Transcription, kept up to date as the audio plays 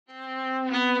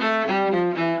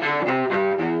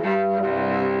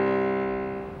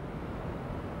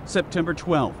September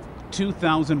 12,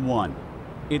 2001.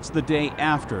 It's the day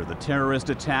after the terrorist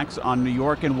attacks on New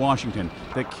York and Washington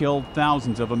that killed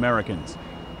thousands of Americans.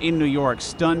 In New York,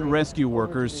 stunned rescue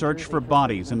workers search for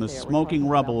bodies in the smoking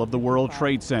rubble of the World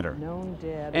Trade Center.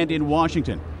 And in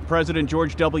Washington, President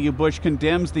George W. Bush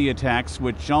condemns the attacks,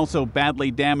 which also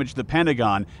badly damaged the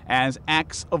Pentagon, as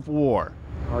acts of war.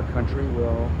 Our country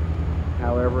will,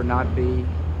 however, not be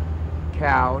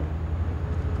cowed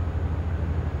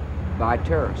by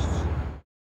terrorists.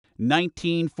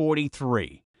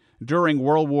 1943. During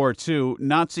World War II,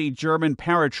 Nazi German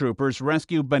paratroopers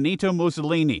rescue Benito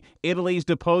Mussolini, Italy's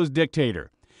deposed dictator.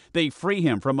 They free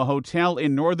him from a hotel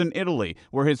in northern Italy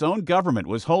where his own government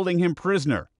was holding him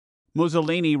prisoner.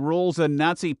 Mussolini rules a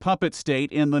Nazi puppet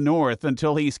state in the north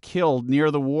until he's killed near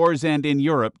the war's end in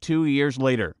Europe 2 years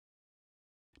later.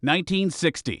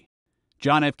 1960.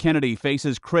 John F. Kennedy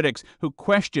faces critics who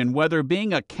question whether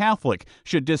being a Catholic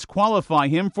should disqualify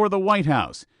him for the White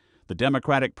House. The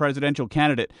Democratic presidential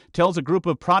candidate tells a group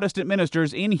of Protestant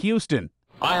ministers in Houston,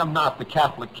 "I am not the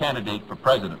Catholic candidate for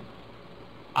president.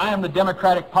 I am the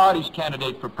Democratic Party's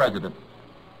candidate for president,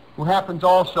 who happens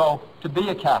also to be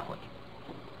a Catholic.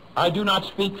 I do not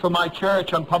speak for my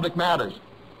church on public matters,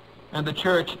 and the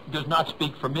church does not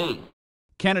speak for me."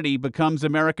 Kennedy becomes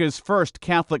America's first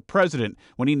Catholic president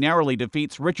when he narrowly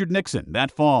defeats Richard Nixon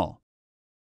that fall.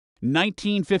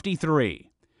 1953.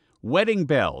 Wedding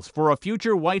bells for a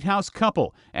future White House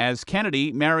couple as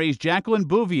Kennedy marries Jacqueline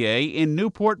Bouvier in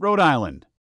Newport, Rhode Island.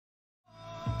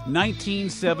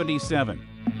 1977.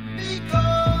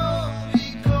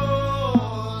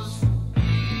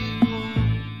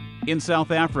 In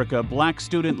South Africa, black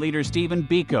student leader Steven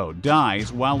Biko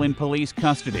dies while in police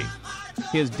custody.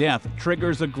 His death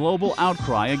triggers a global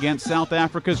outcry against South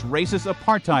Africa's racist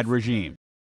apartheid regime.